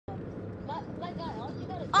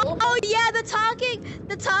Oh yeah, the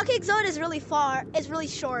talking zone is really far. It's really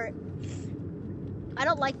short. I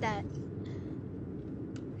don't like that.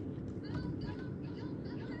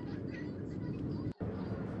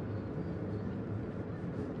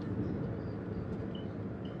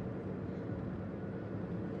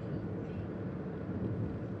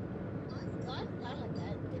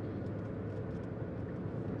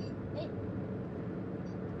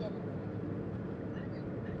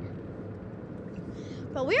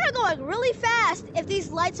 But we are going really fast if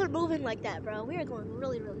these lights are moving like that, bro. We are going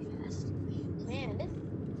really, really fast. Man,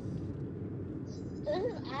 this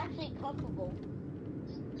is actually comfortable.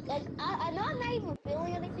 Like, I know I'm not even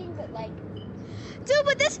feeling anything, but like... Dude,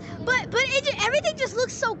 everything just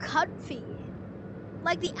looks so comfy.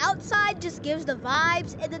 Like, the outside just gives the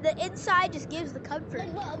vibes, and then the inside just gives the comfort.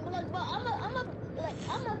 Like, but I'm not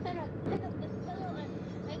gonna pick up this pillow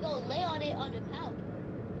and go lay on it on the couch.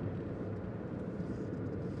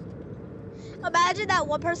 Imagine that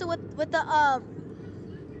one person with the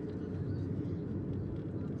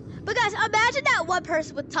But guys, imagine that one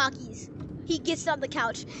person with talkies. He gets on the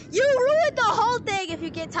couch. You ruined the whole thing if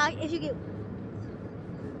you get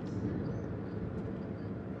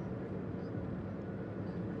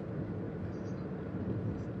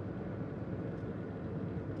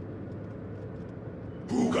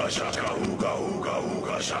Ooga shaka, ooga ooga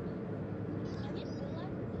ooga shaka. I just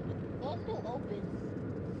realized the door's still open.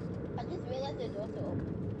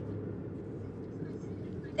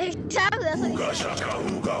 Exactly, that's what Ooga shaka,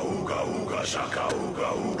 ooga ooga ooga shaka, ooga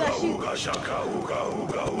ooga ooga shaka, ooga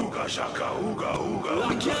ooga ooga shaka, ooga ooga.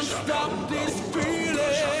 I can't stop this feeling.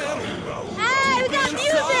 Hey, we got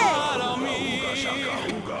music!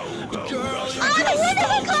 Oh, the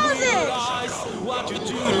windows are closing!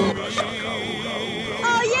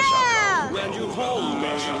 Oh yeah! When you hold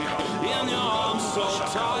me in your arms so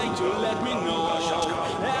tight, you let me know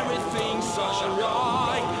everything's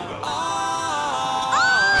alright.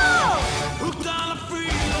 Hooked on a feeling.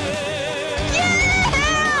 Yeah!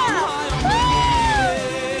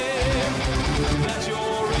 That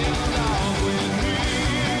you're in love with me.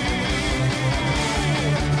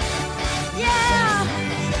 Yeah!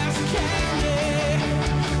 That's candy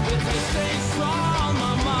with the taste on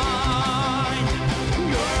my mind.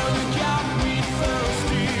 Girl, you got me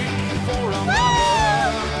thirsty for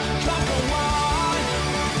another cup of wine.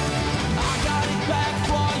 I got it back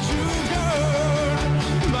for you, girl,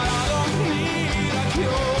 but I don't need a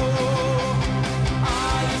cure.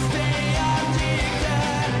 I'll stay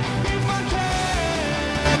addicted if I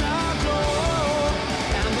cannot go.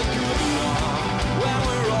 And the good love when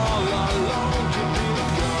we're all alone to be the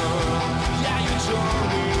girl. Yeah, you turn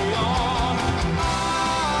me on.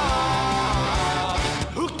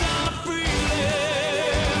 Hooked on a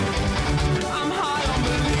feeling. I'm high on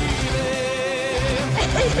believing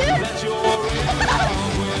that you're in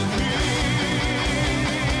love with me.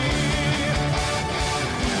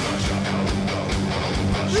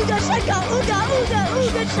 Ooga shaka, ooga ooga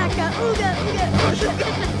ooga shaka, ooga ooga ooga.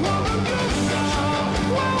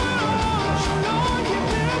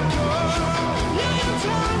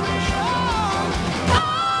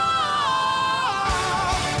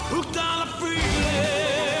 Hooked on a feeling.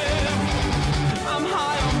 I'm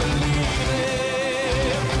high on believing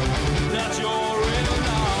that you're in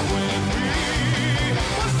love with me.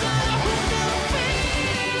 What's that hooked on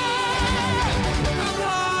feeling? I'm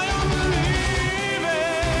high on believing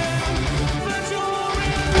that you're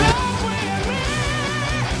in love with me.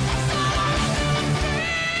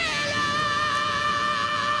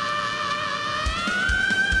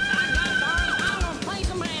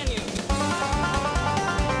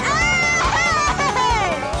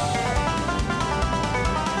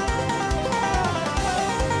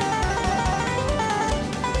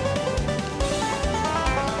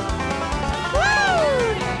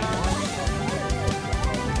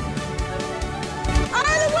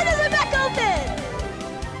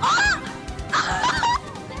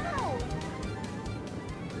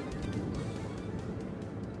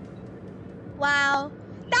 Wow,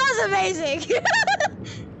 that was amazing.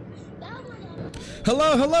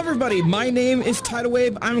 Hello everybody. My name is Tidal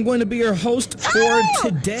Wave. I'm going to be your host for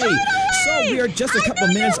today. So we are just a couple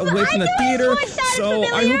minutes away from the theater. So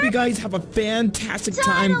I hope you guys have a fantastic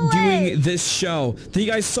time doing this show. Thank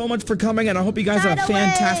you guys so much for coming, and I hope you guys have a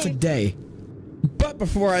fantastic day. But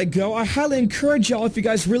before I go, I highly encourage y'all, if you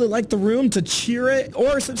guys really like the room, to cheer it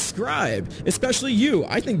or subscribe. Especially you.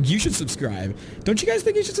 I think you should subscribe. Don't you guys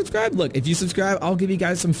think you should subscribe? Look, if you subscribe, I'll give you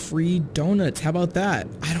guys some free donuts. How about that?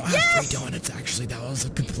 I don't have free donuts, actually. That was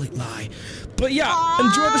a complete lie. But yeah,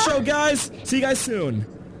 enjoy the show, guys. See you guys soon.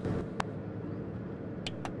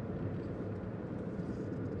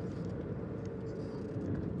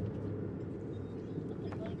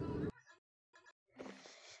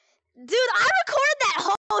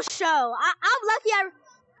 show. I'm lucky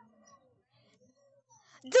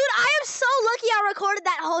Dude, I am so lucky I recorded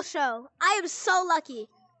that whole show. I am so lucky.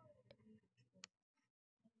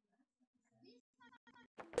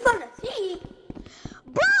 Bruh!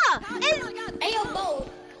 Hey, yo, Bo.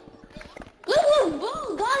 Blue,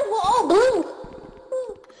 guys, we're all blue.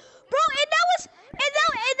 Bro, and that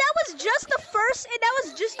was just the first, and that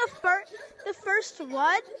was just the first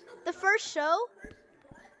one, the first show.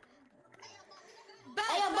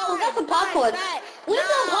 Hey, yo, Bo, we got some popcorn. We need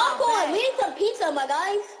some popcorn. We need some pizza, my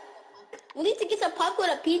guys. We need to get some popcorn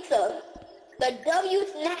and pizza. The W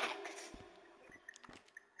snacks.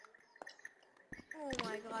 Oh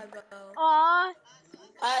my god, bro. Aww.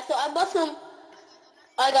 Alright, so I bought some.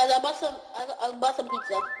 Alright, guys, I bought some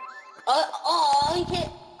pizza. Oh,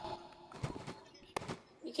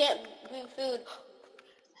 you can't bring food.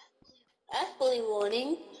 Espley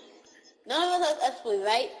warning. None of us has Espley,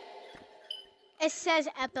 right? It says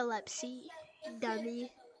epilepsy,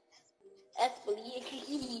 dummy. Espley.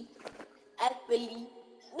 Espley.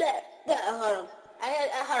 Hold on.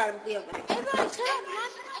 Hold on, be over. Everyone, shut up, man.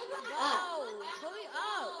 Oh, hurry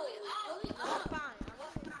up.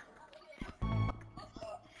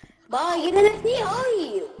 Bo, you're gonna see,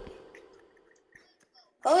 hurry.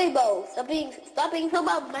 Hurry, Bo. Stop being so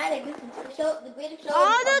problematic. This is the greatest show.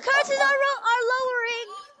 Oh, the curses are lowering.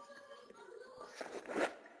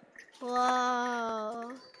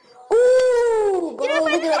 Whoa. Ooh, Bo, You know,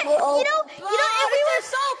 look at that. if we were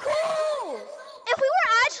so cool. if we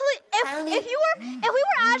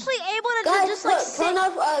were actually able to Guys, just like turn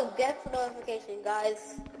off guest notification,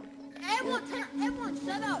 guys. Everyone,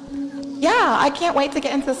 shut up. Yeah, I can't wait to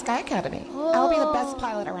get into the Sky Academy. I'll be the best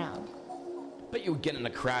pilot around. Bet you would get in a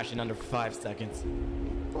crash in under 5 seconds.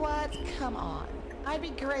 What? Come on. I'd be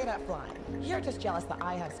great at flying. You're just jealous that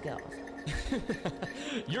I have skills.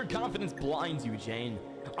 Your confidence blinds you, Jane.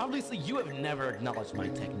 Obviously, you have never acknowledged my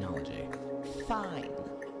technology. Fine.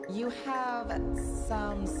 You have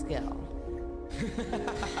some skill.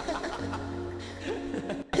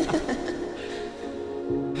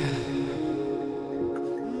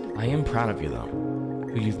 I am proud of you, though,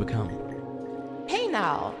 who you've become. Hey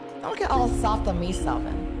now, don't get all soft on me,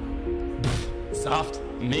 Selvin. Soft?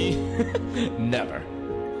 Me? Never.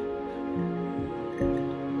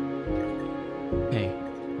 Hey.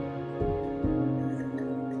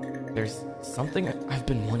 There's something I've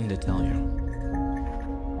been wanting to tell you.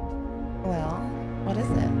 Well, what is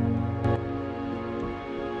it?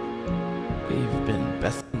 We've been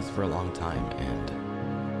best friends for a long time, and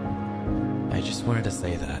I just wanted to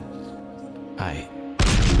say that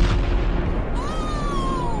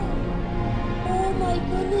Oh my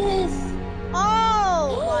goodness.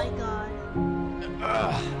 Oh my god.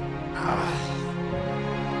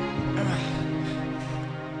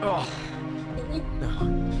 Oh.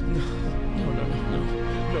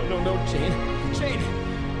 No,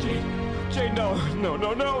 Jane, no,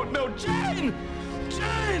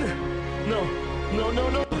 Jane! No,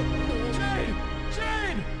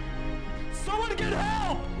 Jane! Someone get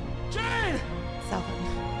help! Jane! Selvin.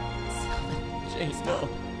 Jane, Stop.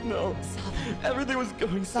 no. Selvin. Everything was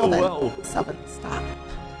going so Selvin. well. Selvin, stop.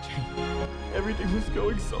 Jane, everything was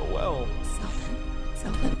going so well.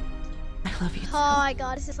 Selvin. I love you too. Oh my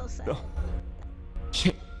god, this is so sad. No.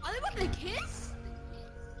 Jane. Are they about to kiss?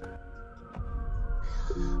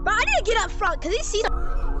 Bro, I need to get up front because he sees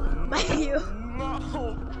my view. No!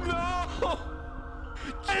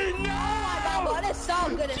 Jane, no! Oh my god, bro, that's so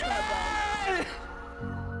good as hell, bro.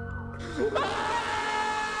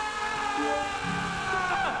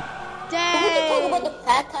 Can we just talk Dang. about the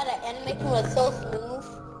fact how the animation was so smooth?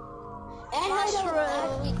 And how that was True.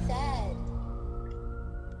 actually sad.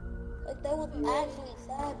 Like, that was actually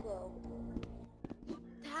sad, bro.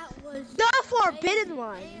 That was The forbidden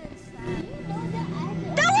one.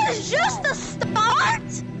 That was just the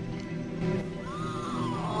start?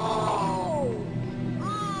 Oh,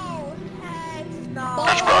 heck no. Oh,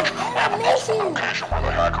 animation!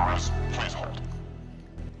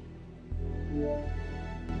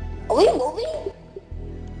 Are we moving?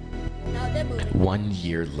 No, they're moving. 1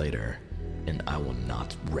 year later, and I will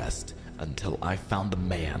not rest until I found the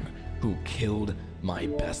man who killed my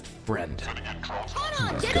best friend.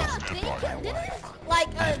 Hold on, didn't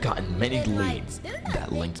I've gotten many leads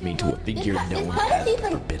that linked me to a figure known as the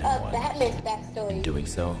Forbidden One. Batman's backstory. In doing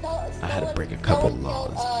so, I had to break a couple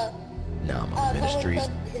laws. Now I'm on ministries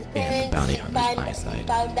and bounty hunter's eyesight.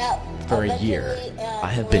 For a year, I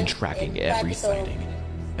have been tracking every sighting,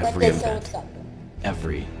 every event,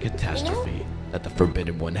 every catastrophe that the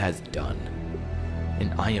Forbidden One has done.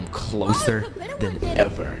 And I am closer than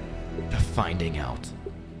ever to finding out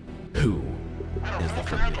who is the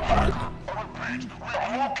forbidden.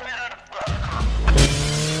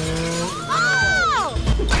 Oh!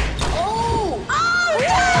 Oh! Oh,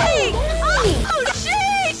 dang! Oh,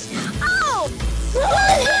 jeez! Oh!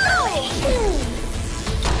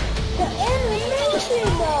 The animation,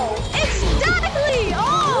 though. Exactly! Oh!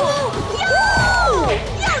 Yo!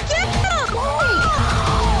 Yo, get him!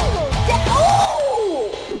 Oh!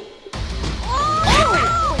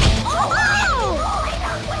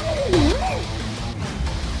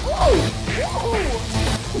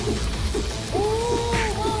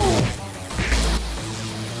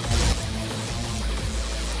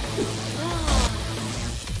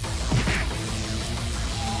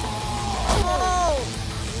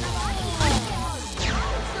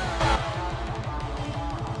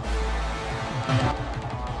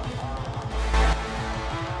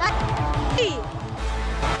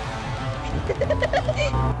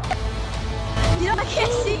 You know, I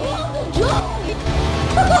can't see.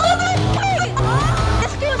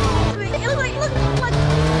 This feels it looks like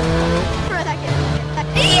for a second.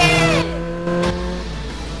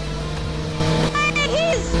 Hey,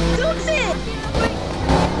 he's zooms in.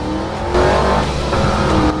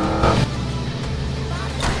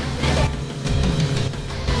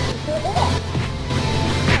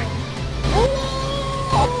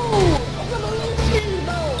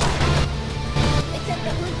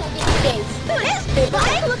 Dude, his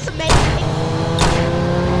bike looks amazing.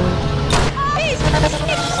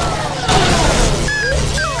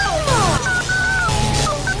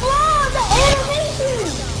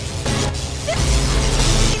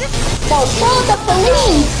 No, kill the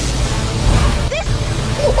police!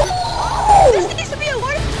 This needs to be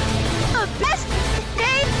awarded the best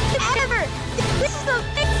game ever. This is the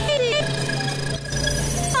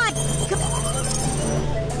my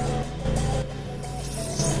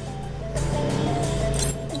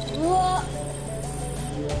What?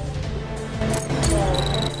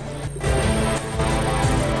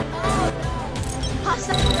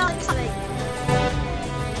 something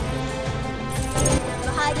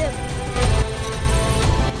behind him.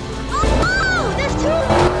 Oh, there's two.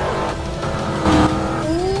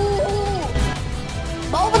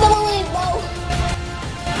 Both of them are leave, both.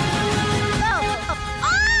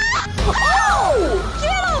 Oh!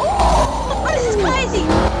 Get him! Oh, this is crazy.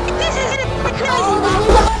 This is crazy.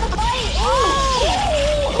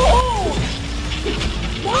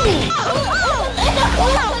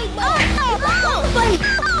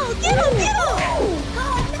 Get him! Get him!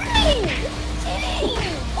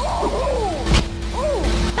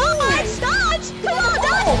 Dodge! Dodge! Come on,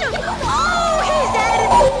 dodge him! Oh, he's dead!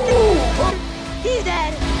 He's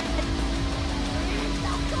dead!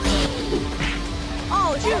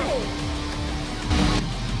 Oh, shoot!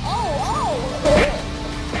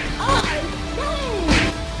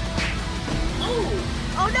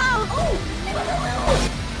 Oh no!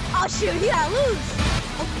 Oh shoot, he gotta lose!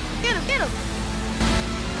 Oh, get him, get him!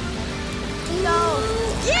 No!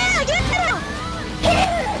 Yeah, get him!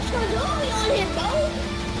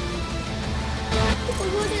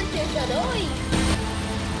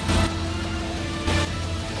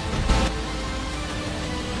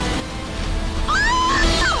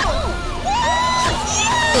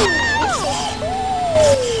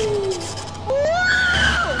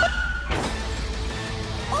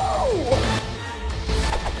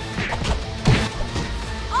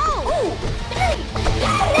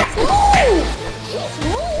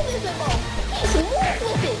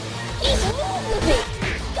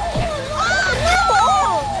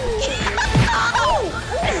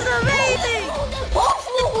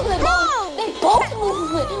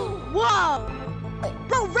 Whoa!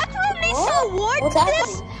 Bro, Recroom needs to award What's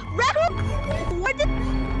this. Recroom award the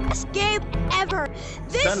best game ever.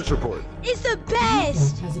 This Status report. is the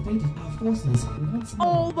best. Has evaded our forces once more.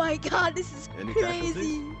 Oh my god, this is Any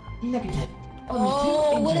crazy. Negative.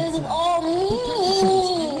 Oh, what does it all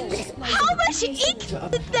mean? How much ink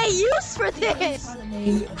did they use for this?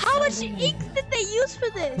 How much ink did they use for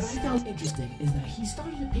What I this? found interesting is that he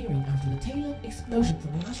started appearing after the Taylor explosion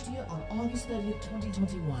from last year on August 30th,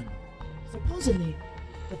 2021. Supposedly,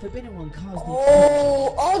 the Forbidden One caused the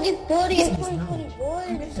Oh, August 30th, This knowledge, 2021.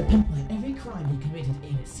 he managed to pinpoint every crime he committed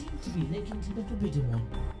and it seemed to be linking to the Forbidden One.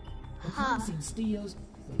 The crime scene steals,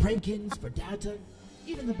 the break-ins for data,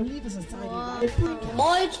 even the Believer Society riot breakout.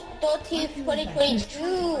 March 13th,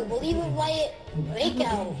 2022. Believer Riot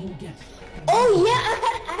breakout. He'll get. Oh yeah,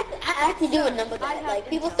 I had to do a number that. Like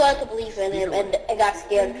people started to believe in him, and I got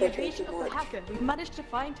scared for Engagement too of the much. hacker. We've managed to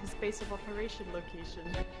find his base of operation location.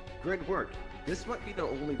 Great work. This might be the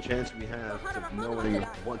only chance we have of knowing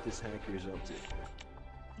what this hacker is up to.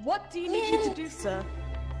 What do you need me to do, sir?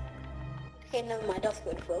 Okay, never mind. That's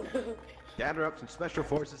good, bro. Gather up some special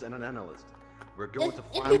forces and an analyst. We're going to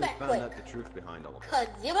Just finally be back find quick. out the truth behind all of it. Cause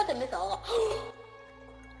you're about to miss a lot.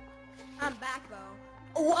 I'm back, bro.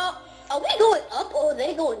 Well, are we going up or are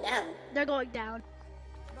they going down? They're going down.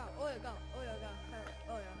 Bro, Oyo, go. Oyo, go.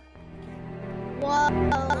 Oyo. Whoa.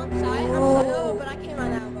 I'm sorry, oh, but I came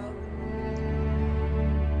right now, bro.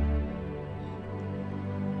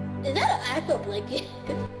 Is that an actual blanket?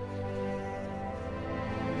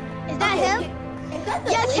 Is that him? Is that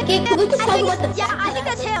the Yes, blanket? Can we just talk about the yeah, I think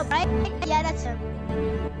that's him, right? Yeah, that's him.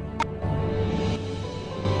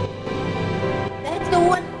 That's the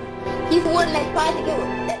one. He's the one that tried to get.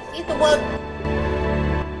 He's the one.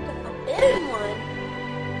 The forbidden one.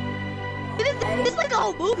 This is like a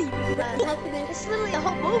whole movie. It's literally a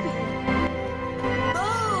whole movie.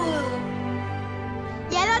 Oh.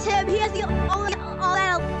 Yeah, that's him. He has all that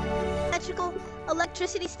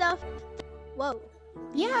electricity stuff. Whoa.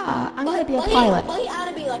 Yeah, I'm gonna be a pilot. But he ought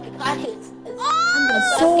to be like a pilot. I'm gonna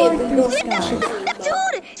soar through the sky.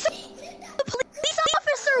 Dude, the police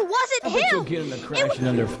officer wasn't him. You'll get in the crash in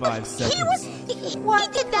under 5 seconds. He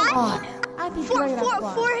did that I'd be for great at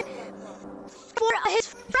flying. his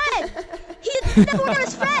friend. He did that for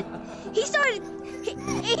his friend. He started.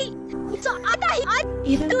 So I thought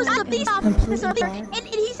he was a police officer, and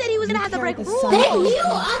he said he was gonna have to break rules. They knew.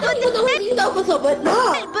 I thought he was a police officer, but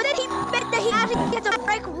no. But then he meant that he actually gets to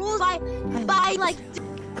break rules by like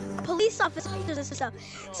police officers and stuff.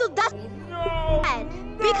 So that's bad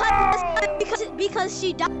because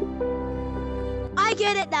she died. I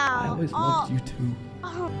get it now. I always loved you too.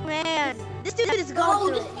 Oh man, this dude is Oh,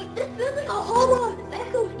 going this through. is like a whole lot of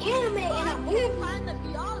Recroom anime, and I'm really trying to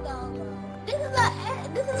be all though. This is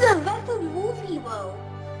a Recroom movie, bro.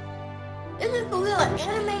 This is for real an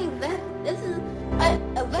anime. This is a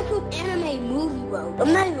Recroom anime movie, bro.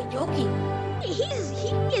 I'm not even joking. He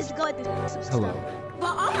is going through some stuff. Hello.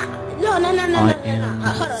 But no. I am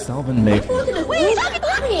Hold on. Salvin Mayfield. Wait, he's talking I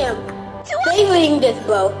am favoring this,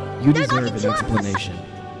 bro. You They're deserve talking an to us. explanation.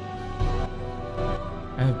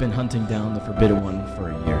 I have been hunting down the Forbidden One for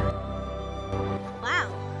a year. Wow.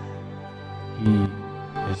 He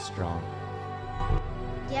is strong. I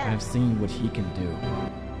Yeah. have seen what he can do.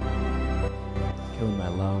 Kill my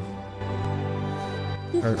love.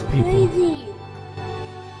 Hurt people. Crazy.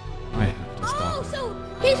 I have to stop Oh, him. so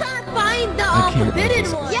he's trying to find the I can't let forbidden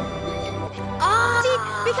this one. go. See,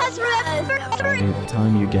 because remember, By the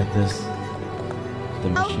time you get this, the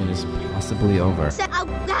mission is possibly over. said I'll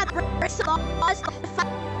have to break some laws to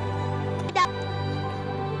find out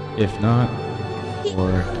If not,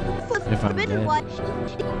 or for the if I'm forbidden dead, one,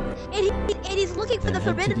 and he's looking for then the head to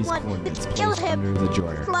forbidden these one coordinates to kill placed him under the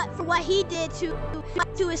drawer. for what he did to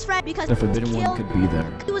his friend because The Forbidden One killed, could be there,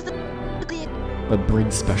 he was the but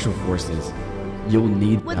bring special forces. You'll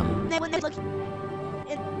need them. when they look.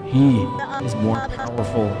 He is more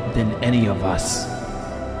powerful than any of us.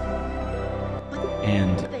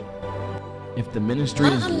 And if the ministry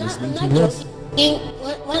is listening to this,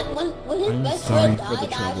 When his I'm best sorry friend for the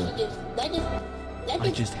died, trouble. that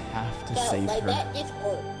I just have to save like her. that is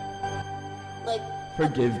hurt. Like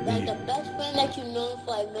Forgive like me. the best friend that you know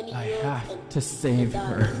for like many I years. have and- to save and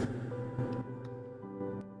her.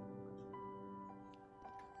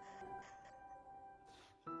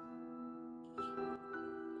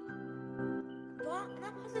 Bro, can I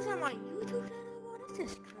post this on my YouTube channel, bro? This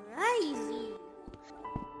is crazy.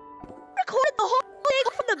 Recorded the whole thing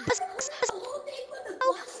from the bus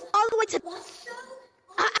all the way to.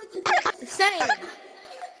 Same. And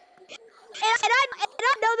I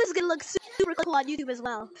know this is gonna look super cool on YouTube as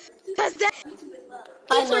well, because that's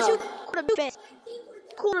what you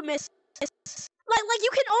cool to miss. Like you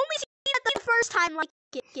can only see that the first time, like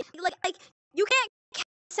you can't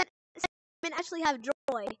and actually have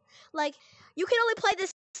joy. Like you can only play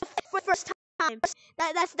this for the first time.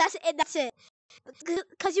 That's it. That's it.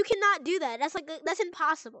 Because you cannot do that. That's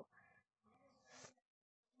impossible.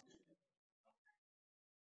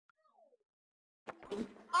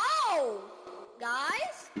 Oh,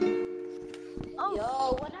 guys. Oh.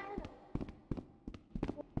 Yo, what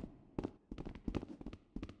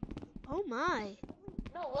Oh my.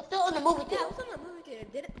 No, we're still in the movie Yeah, theater. what's on the movie theater?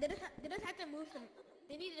 Did it have to move some?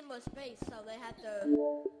 They needed more space, so they had to.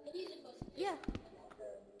 Yeah.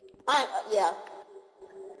 Yeah.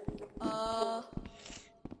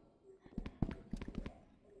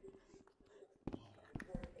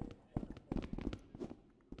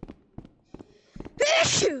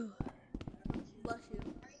 Issue. Bless you.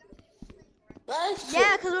 That's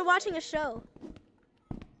Yeah, because we're watching a show.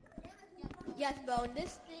 Yes, bro. And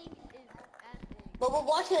this thing is. But we're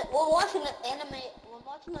watching an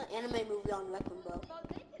anime movie on Recroom, bro.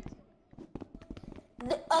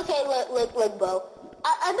 Okay, look, bro.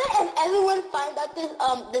 I bet if everyone find out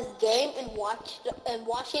this game and watches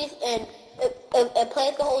and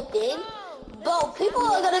plays the whole thing, bro, people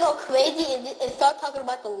are gonna go crazy and start talking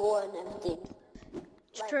about the lore and everything.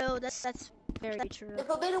 True, that's very true. The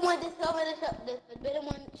Forbidden One, the Forbidden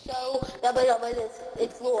One show,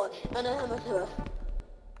 it's lore. I know how much of it.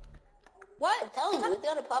 What? I'm telling you, it's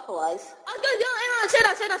gonna popularize. I'm good,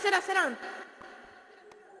 sit down.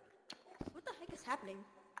 What the heck is happening?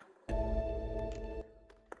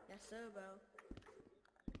 Yes, sir, bro.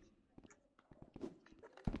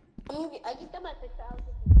 I just got my 6,000.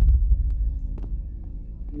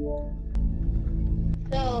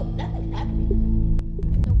 So, nothing's happening.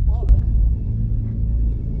 So far.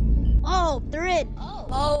 Oh, they're in.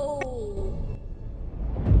 Oh.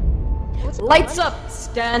 Lights up,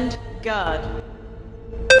 stand guard.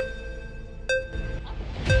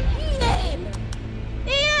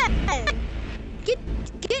 Ian!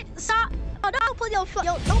 Stop! Oh, don't put your foot.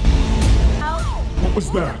 Yo, don't. Ow. What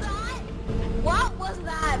was that? What was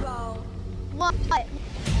that, bro? What? I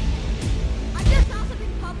just saw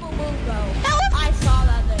something purple move, bro. No. I saw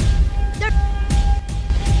that thing.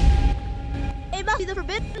 It must be the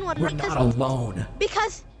Forbidden One. We're not alone.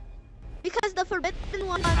 Because the Forbidden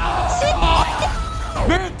One.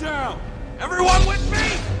 Man down! Everyone with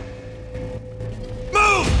me!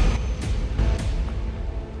 Move!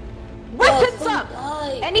 Weapons up!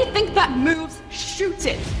 Anything that moves, shoot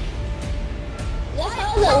it! That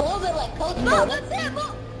sounds a little bit like Coach Move, that's it,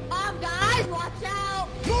 move! Guys, watch out!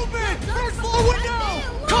 Movement! First floor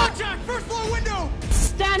window! Contact! First floor window!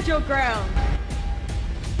 Stand your ground!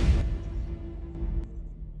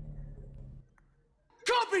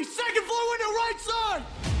 Copy! Second floor window, right side!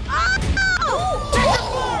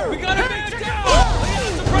 Oh! We got a man down!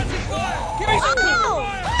 Leon, suppressing fire! Give me some cover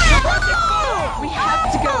fire! Suppressing fire! We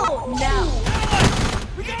have to go now!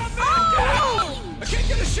 We got a man down! I can't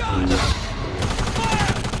get a shot!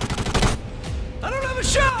 Fire! I don't have a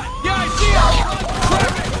shot! Yeah, I see it!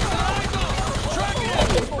 Traffic! Tracking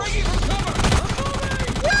it! Breaking for cover!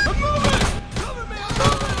 I'm moving! Cover me! I'm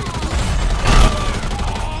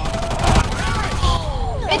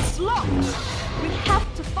moving! It's locked! We have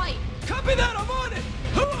to fight! Copy that! I'm on it!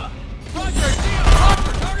 Roger! See him!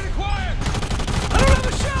 Roger! Target acquired! I don't have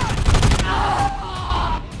a shot!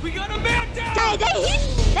 We got a man down!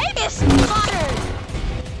 They get slaughtered.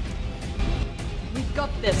 We got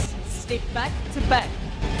this! Stay back to back!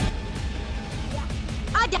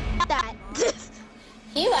 I got that.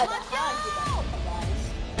 You have the hand, guys.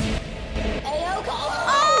 Hey, okay.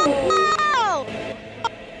 Oh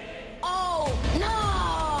Oh, no!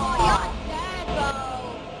 You're dead, bro.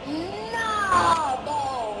 No, bro.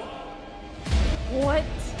 What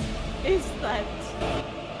is that?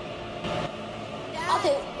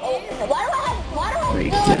 Okay, why do I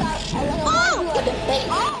Great feel like I want to debate?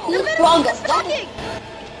 Who's stronger? fucking.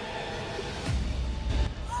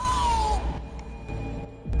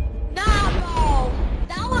 Nah, bro.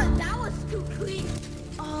 That was too clean.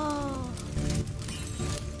 Oh.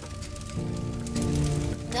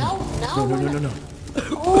 No. No.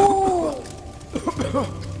 Oh.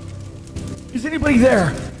 Is anybody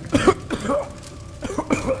there?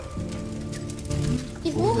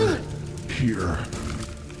 He's moving. Here.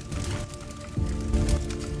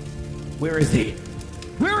 Where is he?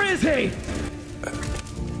 Where is he?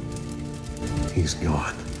 He's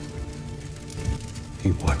gone.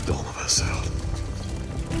 He wiped all of us out.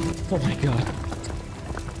 Oh my god.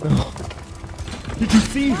 Oh. Did you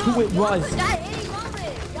see who it was? That any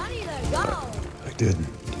moment. Y'all need to go. I didn't.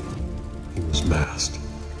 He was masked.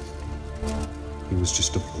 He was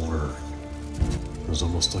just a blur. It was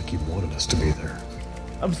almost like he wanted us to be there.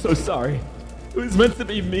 I'm so sorry. It was meant to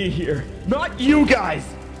be me here, not you guys!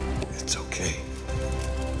 It's okay.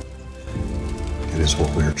 It is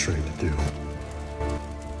what we are trained to do.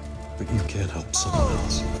 But you can't help someone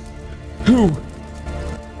else. Who?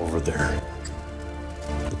 Over there.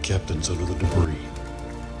 The captain's under the debris.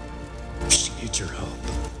 She needs your help.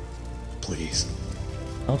 Please.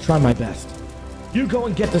 I'll try my best. You go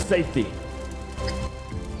and get to safety.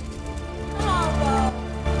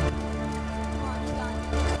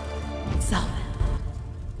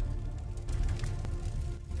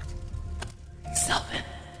 Sylvan.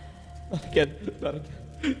 Not again. Not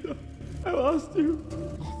again. No. I lost you.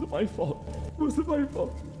 It wasn't my fault. It wasn't my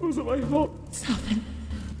fault. It wasn't my fault. Sylvan.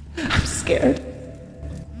 I'm scared.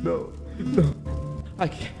 No. I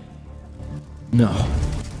can't. No.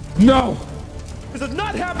 No! This is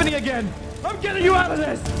not happening again! I'm getting you out of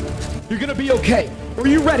this! You're gonna be okay. Are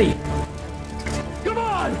you ready? Come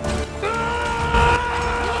on! Ah!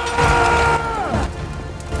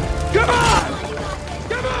 Come on!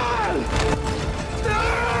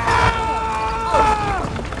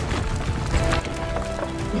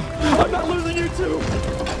 to!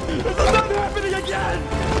 This is not happening again!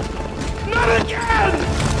 Not again!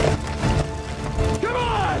 Come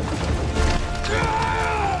on! Come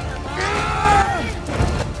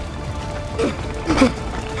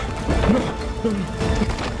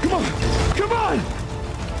on! Come on!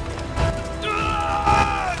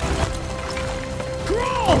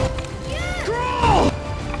 Crawl! Crawl!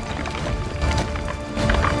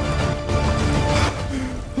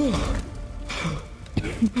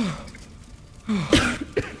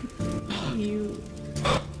 You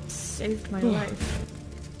saved my life.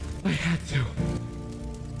 I had to.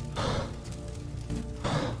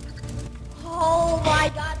 Oh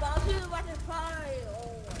my god, Bob, you about to cry.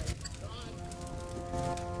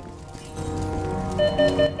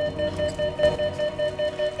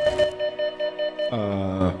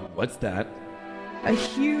 Oh What's that? A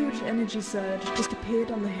huge energy surge just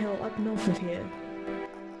appeared on the hill up north of here.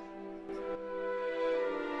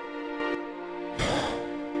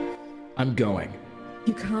 I'm going.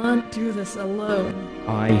 You can't do this alone.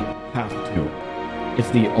 I have to. It's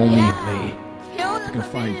the only way Kill I can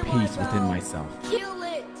find peace within myself. Kill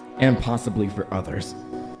it. And possibly for others.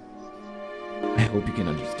 I hope you can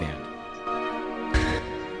understand.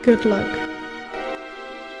 Good luck.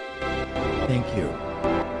 Thank you. Come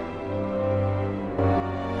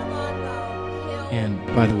on, Bob. Kill And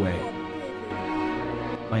by the way,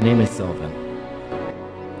 my name is Sylvan.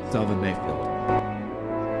 Sylvan Mayfield.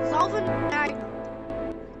 Solving Magna.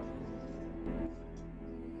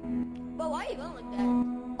 But why are you going like that?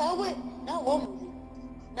 Oh wait, not one movie.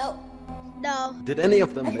 No. No. Did any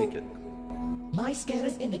of them make it? My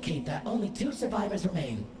scanners indicate that only 2 survivors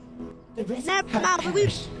remain. The rest Never have mind, but we-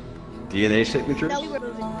 perished. DNA signatures? No, we were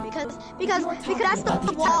moving because that's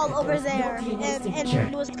the wall over there, and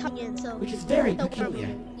it was coming in. So Which is very so we're peculiar.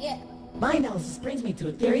 moving. Yeah. My analysis brings me to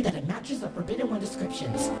a theory that it matches the Forbidden One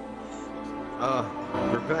descriptions.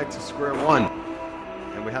 We're back to square one.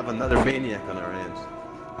 And we have another maniac on our hands.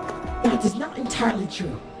 That is not entirely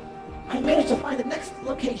true. I managed to find the next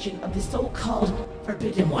location of the so-called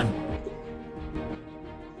Forbidden One.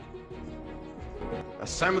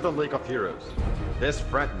 Assemble the League of Heroes. This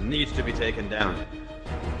threat needs to be taken down.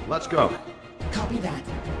 Let's go. Copy that.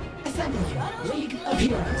 Assembling League of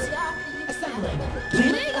Heroes. Assembling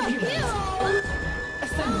League of Heroes.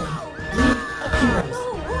 Assembling League of Heroes.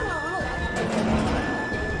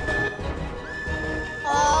 This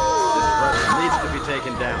threat needs to be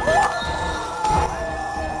taken down.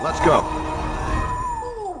 Let's go.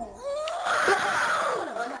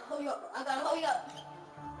 I gotta hurry up.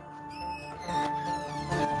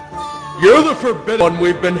 You're the forbidden one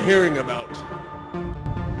we've been hearing about.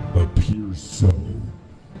 Appears so.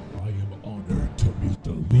 I am honored to meet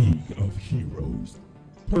the League of Heroes.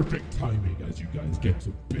 Perfect timing as you guys get to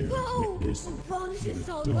bear witness Bro, this to is the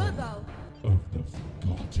so dawn good though. of the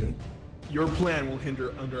Forgotten. Your plan will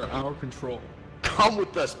hinder under our control. Come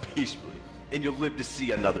with us peacefully, and you'll live to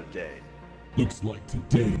see another day. Looks like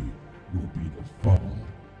today will be the fall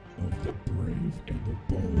of the brave and the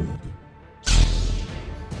bold.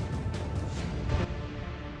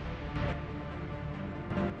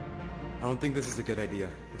 I don't think this is a good idea.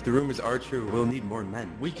 If the rumors are true, we'll need more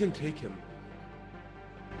men. We can take him.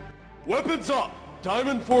 Weapons up!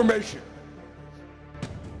 Diamond formation!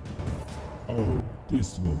 Oh,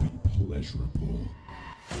 this will be pleasurable.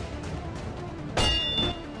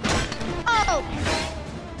 Oh!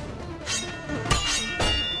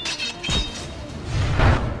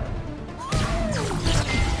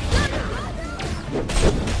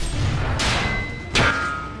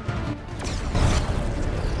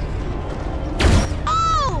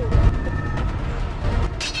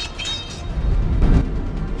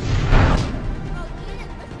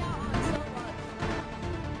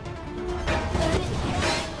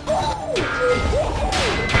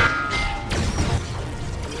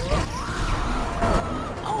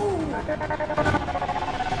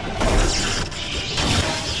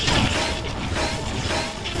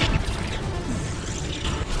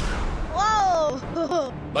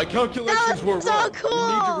 My calculations were so wrong. cool.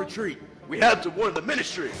 We need to retreat. We have to warn the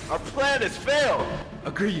Ministry. Our plan has failed.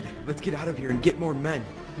 Agreed. Let's get out of here and get more men.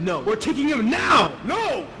 No, we're taking him now!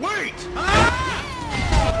 No! Wait!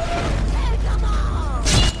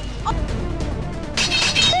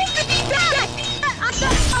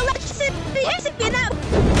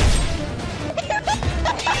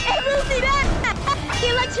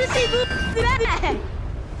 Electricity moved me back!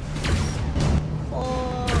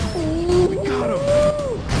 We got him!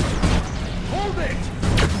 Hold it!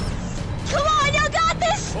 Come on, you got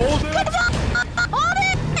this! Hold it! Come on! Hold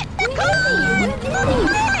it! Come on! Hold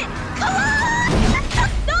it! Come on!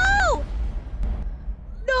 No!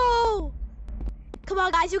 No!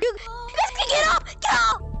 on, guys. You guys can get up! Get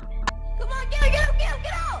up! Come on, get up! Get up!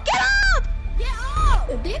 Get up!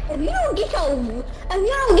 If you don't get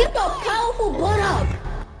your powerful butt up.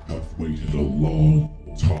 I've waited a long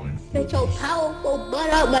time for Get your powerful butt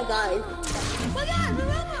up, my guys. My God,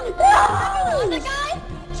 remember the other guy?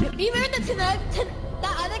 Remember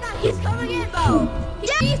that other guy? He's coming in, bro.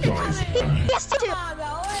 He's coming. Yes, to do. Come on, bro.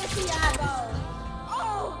 Where is he at, bro?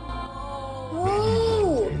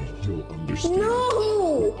 No! you'll understand. No!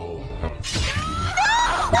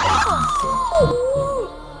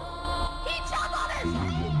 He chopped on his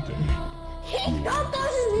head. He chopped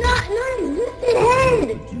off his non-existent head!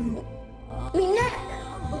 I mean, that...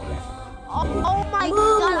 Oh my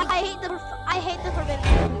God! I hate the forbidden.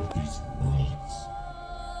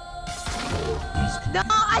 No,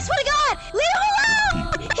 I swear to God! Leave him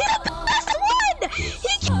alone! He's the best one!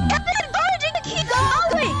 He kept encouraging to keep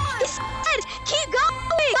going! He said, keep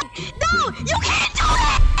going! No! You can't do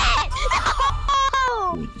it!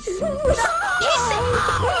 No! He said,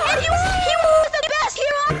 and he was the best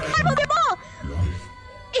hero of them all!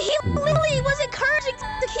 He literally was encouraging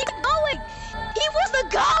to keep going! He was the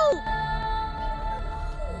GOAT!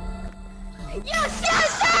 Yes,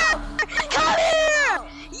 sir! Come here!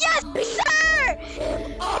 Yes, sir!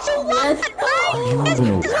 You want it, right? This is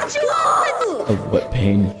what you want! Of what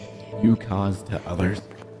pain you cause to others.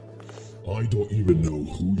 I don't even know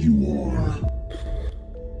who you are.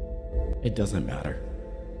 It doesn't matter.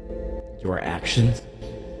 Your actions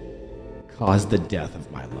caused the death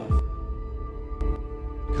of my love.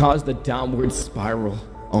 Caused the downward spiral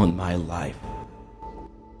on my life.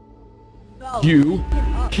 You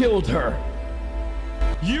killed her.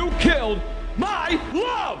 You killed my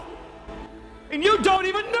love! And you don't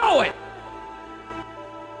even know it!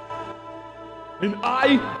 And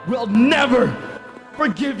I will never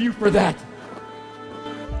forgive you for that!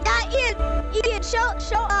 Ian, show,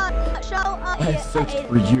 I searched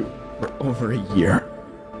for you for over a year.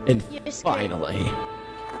 And finally,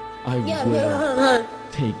 I will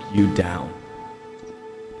take you down.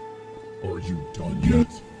 Are you done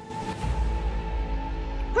yet?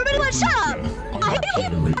 Forbidden, shut up!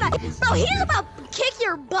 Bro, he's about to kick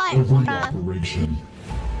your butt! Every operation,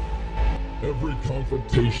 every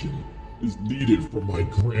confrontation is needed for my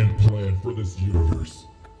grand plan for this universe.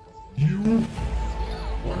 You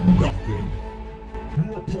are nothing.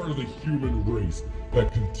 You are part of the human race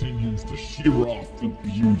that continues to shear off the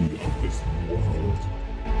beauty of this world.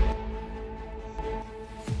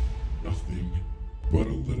 Nothing but a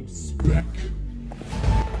little speck.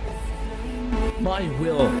 My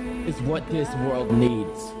will is what this world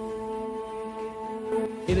needs.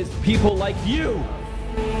 It is people like you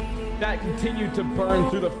that continue to burn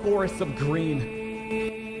through the forests of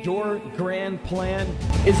green. Your grand plan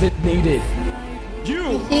isn't needed.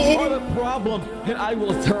 You are the problem, and I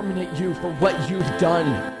will terminate you for what you've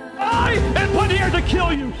done. I am put here to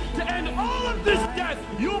kill you, to end all of this death.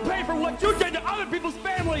 You'll pay for what you did to other people's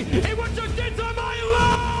family and what you did to my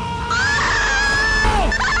life!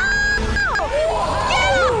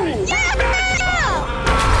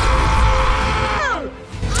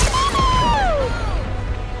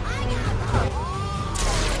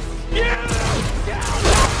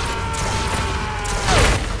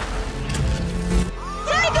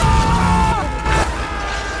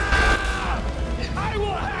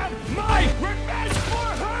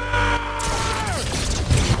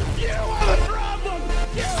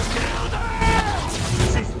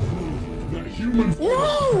 Human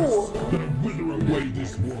forces that wither away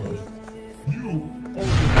this world. You are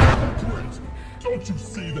the great. Don't you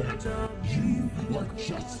see that? You are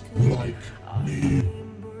just like me.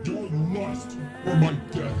 Your lust for my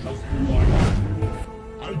death has blinded you.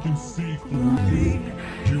 I can see through you.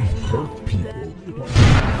 You've hurt people, but not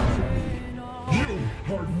for me. You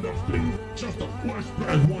are nothing. Just a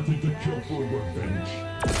flashbang wanting to kill for revenge.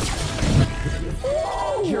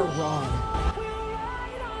 You're wrong.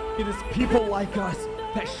 It is people like us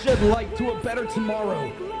that shed light to a better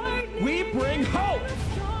tomorrow. We bring hope.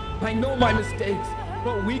 I know my mistakes,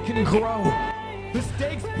 but we can grow.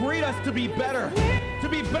 Mistakes breed us to be better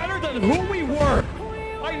than who we were.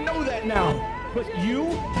 I know that now, but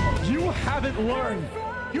you haven't learned.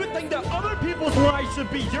 You think that other people's lives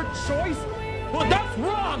should be your choice? Well, that's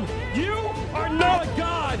wrong. You are not a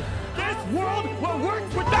god. This world will work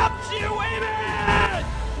without you in it.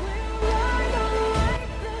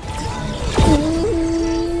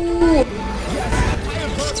 Yes, I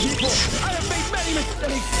have hurt people. I have made many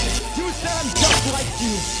mistakes. You said I'm just like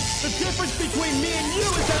you. The difference between me and you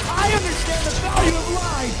is that I understand the value of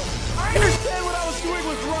life. I understand what I was doing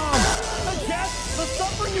was wrong. The death, the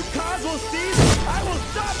suffering you cause will cease, I will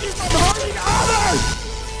stop you from hurting others!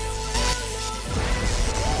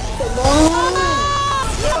 Come on!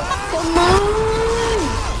 Come on!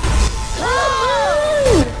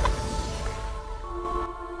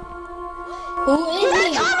 Who is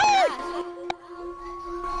he?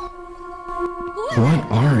 What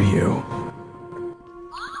are you?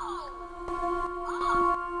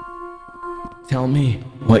 Tell me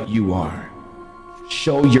what you are.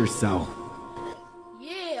 Show yourself.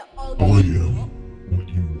 Yeah, I am what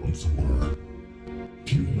you once were.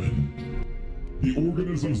 Human. The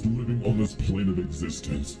organisms living on this plane of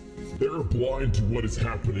existence, they're blind to what is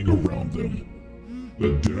happening around them.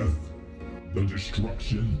 The death, the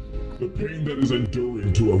destruction, the pain that is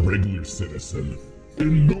enduring to a regular citizen.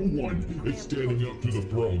 And no one is standing up to the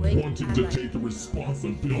throne wanting to take the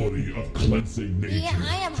responsibility of cleansing nature. Yeah,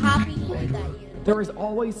 I am happy with that. There is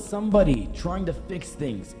always somebody trying to fix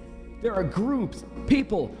things. There are groups,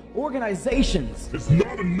 people, organizations. It's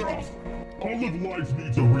not enough. All of life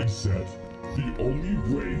needs a reset. The only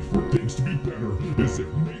way for things to be better is if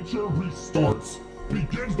nature restarts,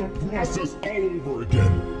 begins the process all over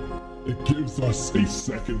again. It gives us a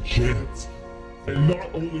second chance. And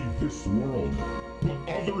not only this world, but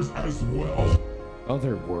others as well.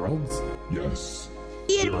 Other worlds? Yes.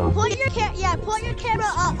 Ian, point your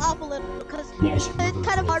camera up a little, because it's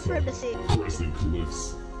kind of hard for him to see. Crescent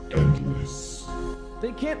cliffs, endless.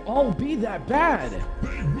 They can't all be that bad.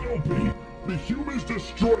 They will be. The humans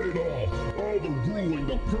destroyed it all. All the ruling,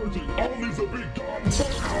 the purging, all needs to be done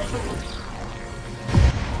forever.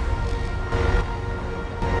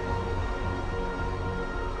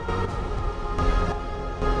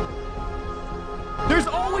 There's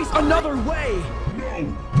always another way!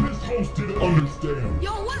 No! This host didn't understand!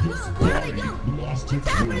 Yo, where are they going? What's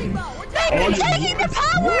happening, bro? They're taking the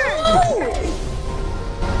power!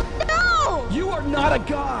 No! You are not a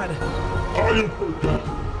god! I am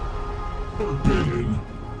forgotten! Forbidden!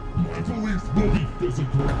 My beliefs will be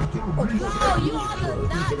physical. Their real you are the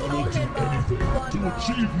that I will do anything to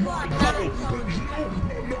achieve my goal, and you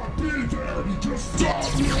will not be there to stop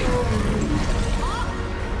me!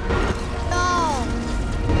 No!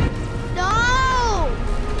 No!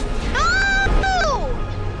 No!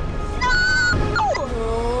 No!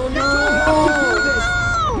 No!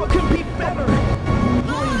 What could be better?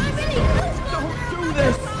 Don't do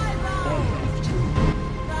this! No!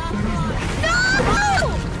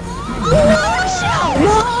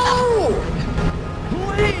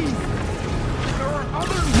 Please! There are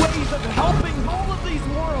other ways of helping all of these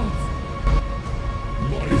worlds!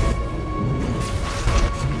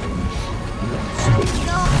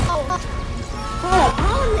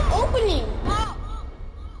 How is it opening?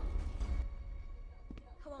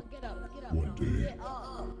 Come on, get up. One day,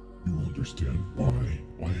 you'll understand why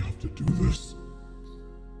I have to do this.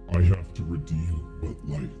 I have to redeem what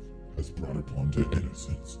life has brought upon to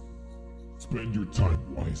innocence. Spend your time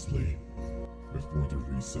wisely before the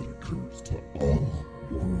reset occurs to all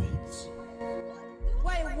worlds.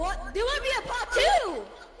 Wait, what? There might be a part 2!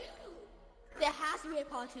 There has to be a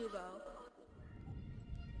part 2, bro.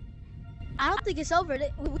 I don't think it's over.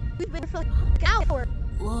 We've been here for like an hour.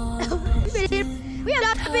 We have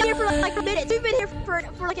not been here for like a minute. We've been here for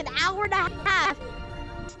like an hour and a half.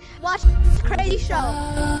 Watch this crazy show.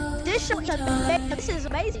 This show is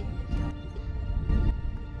amazing.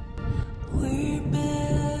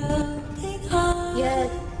 Yes.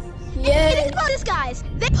 Think about this, guys.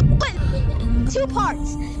 They put 2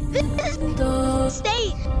 parts. This is the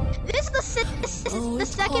stage. This is the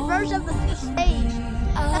second version of the stage.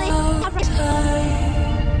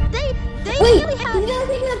 They really have. He's gonna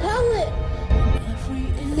take the pallet.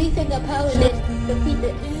 Please take the pallet and defeat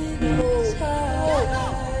it.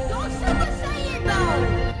 Don't Super Saiyan, though!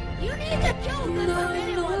 You need to kill the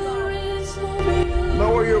forbidden one, though.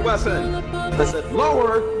 Lower your weapon! I said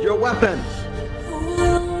lower your weapons!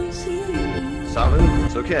 Sovereign,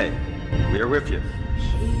 it's okay. We are with you.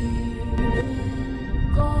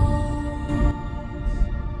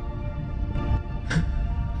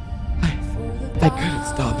 I couldn't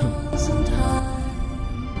stop him.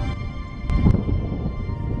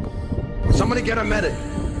 Somebody get a medic!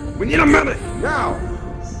 We need a medic! Now!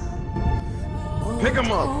 Pick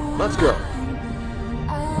him up! Let's go!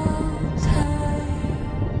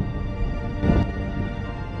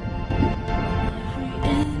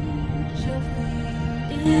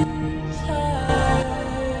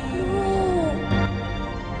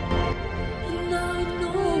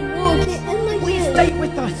 Please stay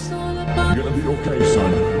with us! You're gonna be okay,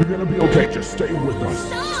 son. You're gonna be okay. Just stay with us.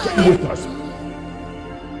 Stay with us.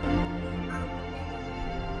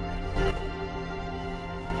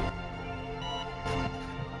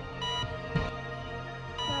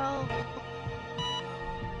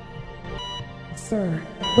 Sir,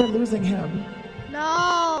 we're losing him.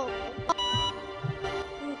 No.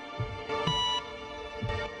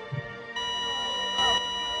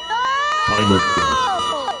 Time of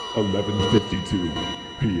death, 11:52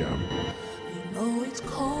 p.m. Oh, it's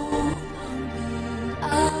cold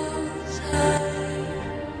outside.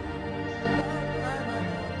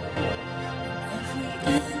 Every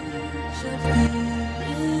inch of me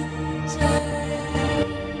inside.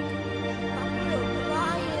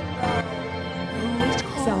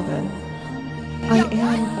 Selvin, I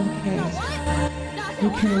am okay. You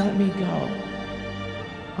can let me go.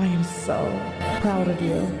 I am so proud of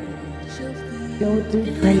you. You'll do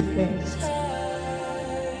great things.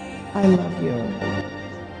 I love you.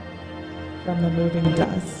 From the moving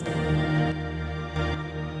dust.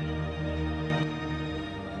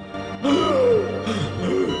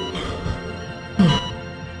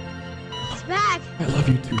 He's back. I love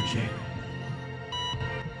you too, Jane.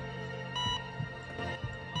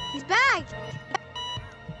 He's back.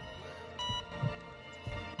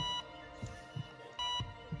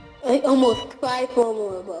 I almost cried for a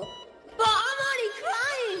moment, bro. Bro, I'm already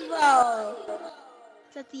crying, bro.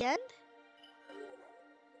 Is that the end?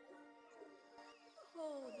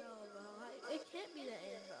 Oh no, bro. It can't be the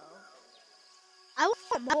end, bro. I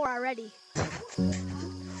want more already.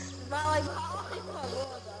 Bro, like, I want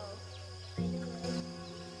more, bro.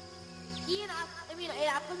 Ian, I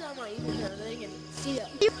put it on my YouTube thing and see it.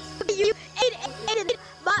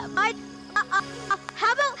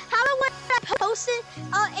 How about when I post it?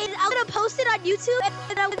 And I'm gonna post it on YouTube,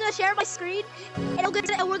 and I'm gonna share my screen, and we're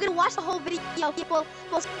gonna watch the whole video. People,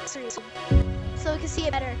 screen, so we can see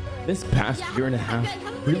it better. This past year and a half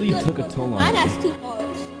really took a toll on me. That's too hard.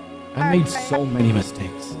 I made so many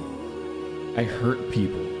mistakes. I hurt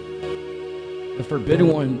people. The Forbidden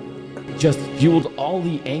One just fueled all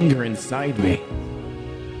the anger inside me.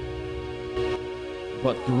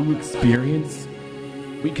 But through experience,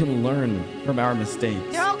 we can learn from our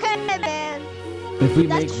mistakes. You're okay, man. If we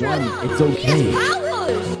make one, it's okay.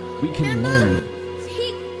 Powers! We can learn.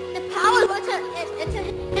 The power was it's a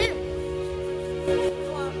him.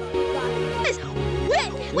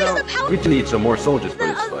 Wait, the power? We need some more soldiers for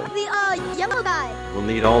this fight. The yellow guy. We'll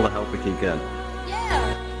need all the help we can get.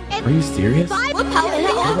 Yeah. Are you serious? What power? I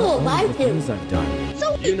How don't will know alive the him? things I've done.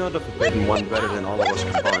 You know the Forbidden One better than all of us What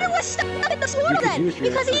if the combined. was stuck in this world You could then? use your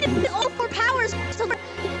Because he needed expertise. all 4 powers to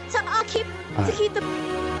keep the.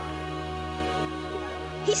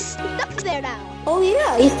 He's stuck there now. Oh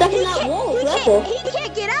yeah, he's stuck in that wall forever. He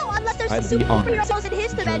can't get out unless there's I'd some be honored superheroes in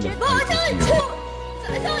his dimension. Bro, it's only two.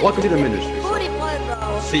 It's only Welcome to the ministry. 41,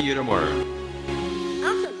 bro. See you tomorrow.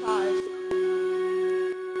 I'm surprised.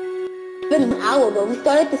 It's been an hour, bro. We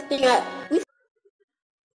started this thing at.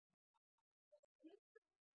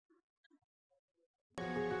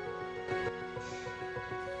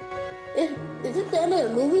 Is this the end of the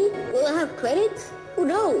movie? Will it have credits? Who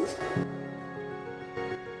knows?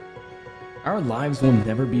 Our lives will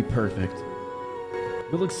never be perfect.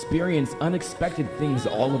 We'll experience unexpected things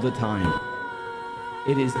all of the time.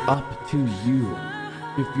 It is up to you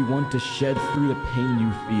if you want to shed through the pain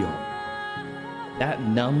you feel. That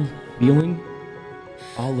numb feeling,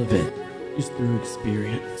 all of it is through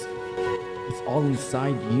experience. It's all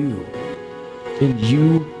inside you. And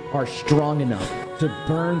you are strong enough to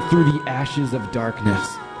burn through the ashes of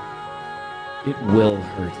darkness. It will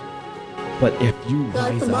hurt. But if you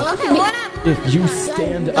rise up, if you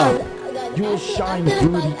stand up, you'll shine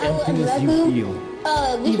through the emptiness you feel.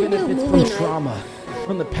 Even if it's from trauma,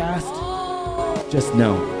 from the past, just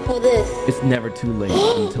know, it's never too late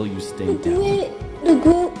until you stay down. The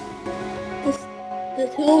group, the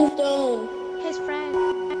tombstone. His friend.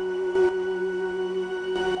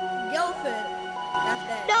 Girlfriend. That's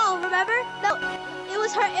that. No, remember? No, it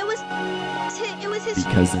was her. It was his.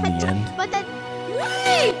 Because in the end, But then.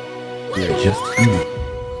 Wait! we're just human.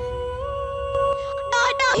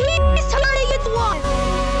 No, he's turning into one.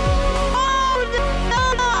 Oh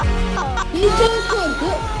no! You turned to a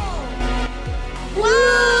good. Wow!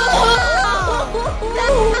 That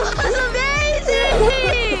was amazing!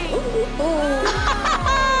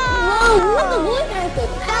 Wow, what the voice actor?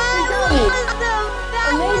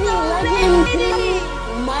 That was amazing.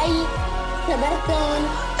 Mike, Sebastian,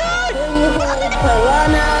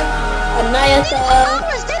 Piranha, Anayasa.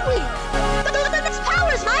 Powers, did we? Those are the next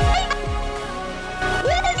powers, right? We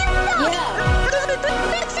didn't get them. Yeah. Those are the 3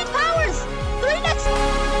 next powers. 3 next.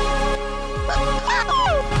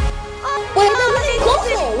 Wait, they're getting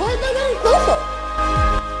closer. Why are they getting closer?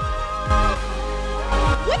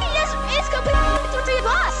 Wait, it's completely 3 of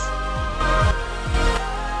us.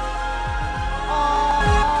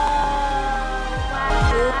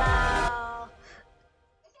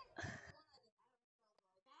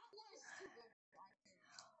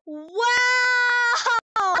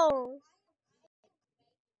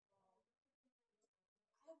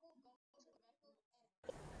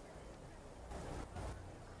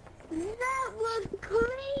 That was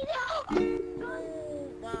great!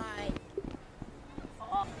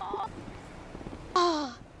 Oh my.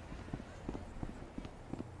 Oh.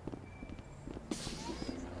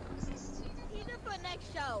 Teaser for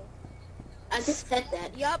next show. I just said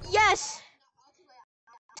that. Yup. Yes.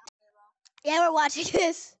 Yeah, we're watching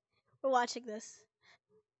this. We're watching this.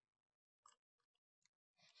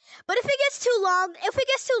 But if it gets too long,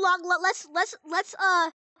 let's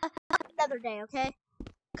another day, okay?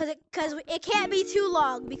 Cause it can't be too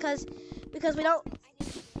long because we don't.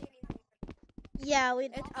 Yeah,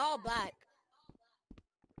 It's all black.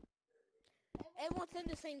 Everyone's in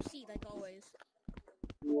the same seat like always.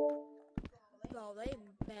 Bro, they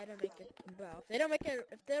better make it, bro. If they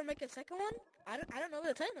don't make a second one, I don't know what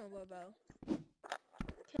to tell them about, bro.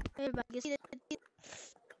 Everybody, you see the.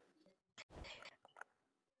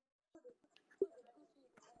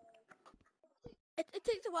 It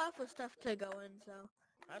takes a while for stuff to go in, so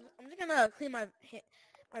I'm just gonna clean my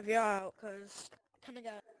VR out because kind of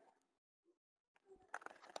got.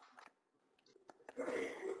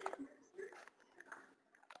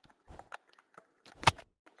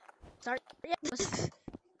 Sorry.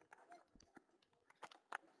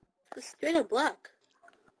 It's straight up black.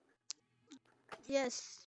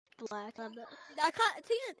 Yes, black. On the...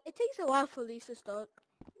 It takes a while for these to start.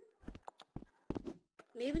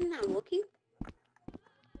 Maybe not working?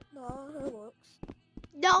 No, it works.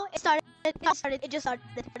 No, it started. It just started.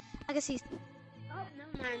 I can see. Oh,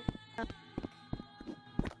 never mind.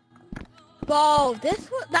 Bro, that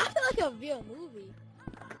felt like a real movie.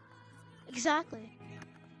 Exactly.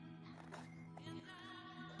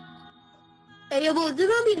 Hey, yo, is there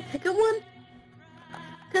gonna be the second one?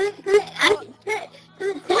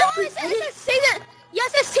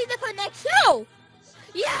 Yes, it's teaser for next show.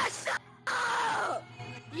 Yes. Oh,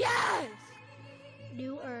 yes.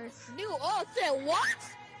 New Earth. New Earth. Said what?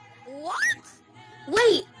 What?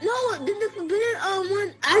 Wait, no, did the forbidden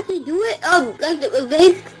one actually do it? Like the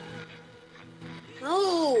evade?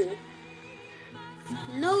 No.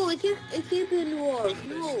 No, it can't be a New Earth.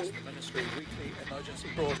 No. This is the Ministry Weekly Emergency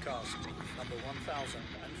Broadcast, number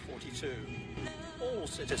 1042. All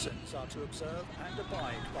citizens are to observe and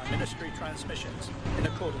abide by Ministry transmissions in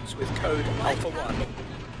accordance with Code Alpha 1.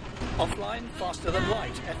 Offline,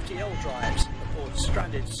 faster-than-light FTL drives aboard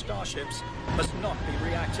stranded starships must not be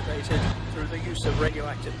reactivated through the use of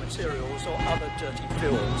radioactive materials or other dirty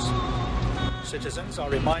fuels. Citizens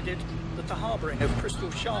are reminded that the harbouring of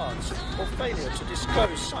crystal shards or failure to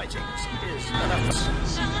disclose sightings is an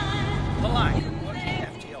offence. The lack of working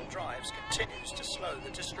FTL drives continues to slow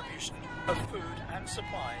the distribution of food and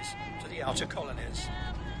supplies to the outer colonies.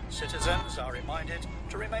 Citizens are reminded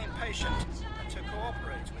to remain patient and to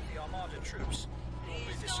cooperate with the Armada troops who will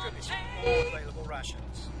be distributing all available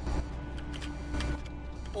rations.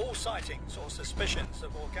 All sightings or suspicions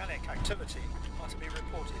of organic activity are to be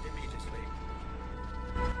reported immediately.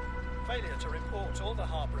 Failure to report or the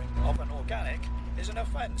harbouring of an organic is an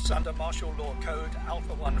offence under Martial Law Code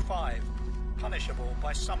Alpha 15, punishable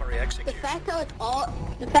by summary execution. The fact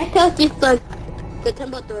that it's just like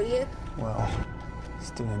September 30th. Well,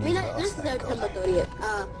 still I mean, not September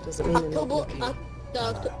 30th. Does it mean October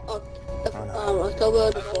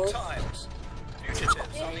the 4th. Times, fugitives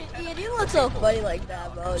are the Yeah, you look so funny like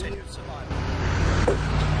that, bro. continued survival.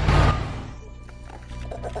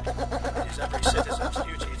 It is every citizen's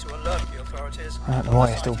duty to alert the authorities. I don't know why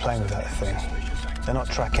you're still playing with that thing. They're not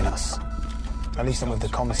tracking us. At least not with the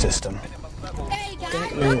comm system. Hey guys,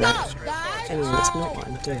 Don't look move up, it. guys. Anyway, that's not what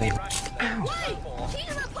I'm doing. Wait,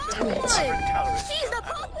 she's the purple Damn it. one. She's the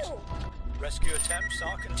purple. Rescue attempts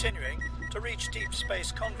are continuing to reach deep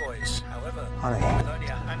space convoys. However, Honey, with only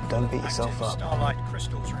a handful don't of beat yourself active up. starlight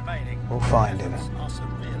crystals remaining, We'll find him. efforts are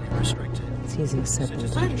severely restricted. It's using seven.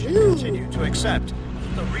 Citizens should continue to accept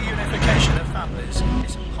that the reunification of families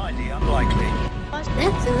is highly unlikely.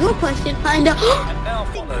 That's a real question, kinda. And now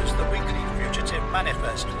follows the weekly fugitive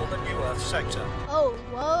manifest for the New Earth sector. Oh,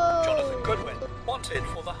 whoa. Jonathan Goodwin, wanted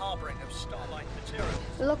for the harbouring of starlight material.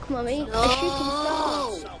 Look, Mummy, a shooting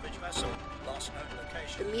star. Salvage vessel, last known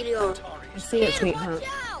location. The meteor. I see it, sweetheart.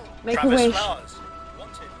 Make a Travis wish. Flowers,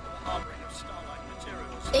 wanted for the harbouring of starlight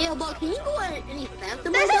materials. Hey, but can you go any faster?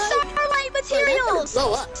 This is starlight materials.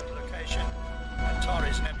 Blow up. Location,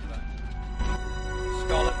 Antares Nebula.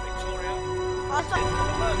 Scarlet Victoria, Also, wanted for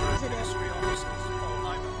the murder of is it ministry officers. Paul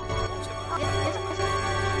Lyman,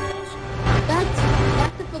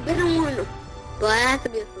 That's the forbidden one. But it has to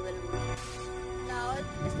be a forbidden one. No,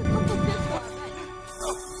 it's the purple pistol.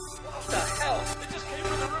 What the hell? It just came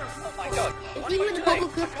from the roof. Oh my god. It's either the purple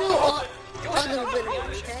crystal or the forbidden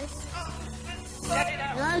one, okay?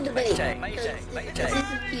 Not debate. Mayday.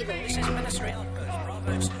 This is Ministry Outpost.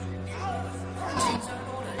 Bravo 2.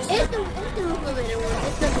 It's the movement one.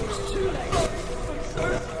 It's the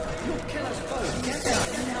You'll kill us both. Get out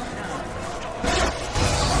now.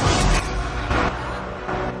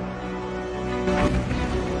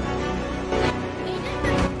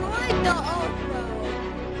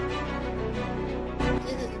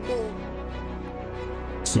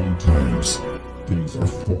 Sometimes things are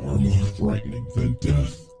far more frightening than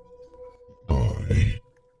death. I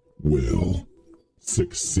will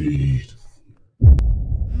succeed.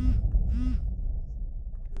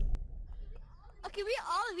 Okay, we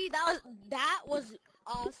all agree that was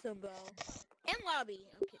awesome, bro. And lobby.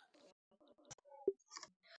 Okay.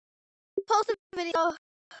 Post a video.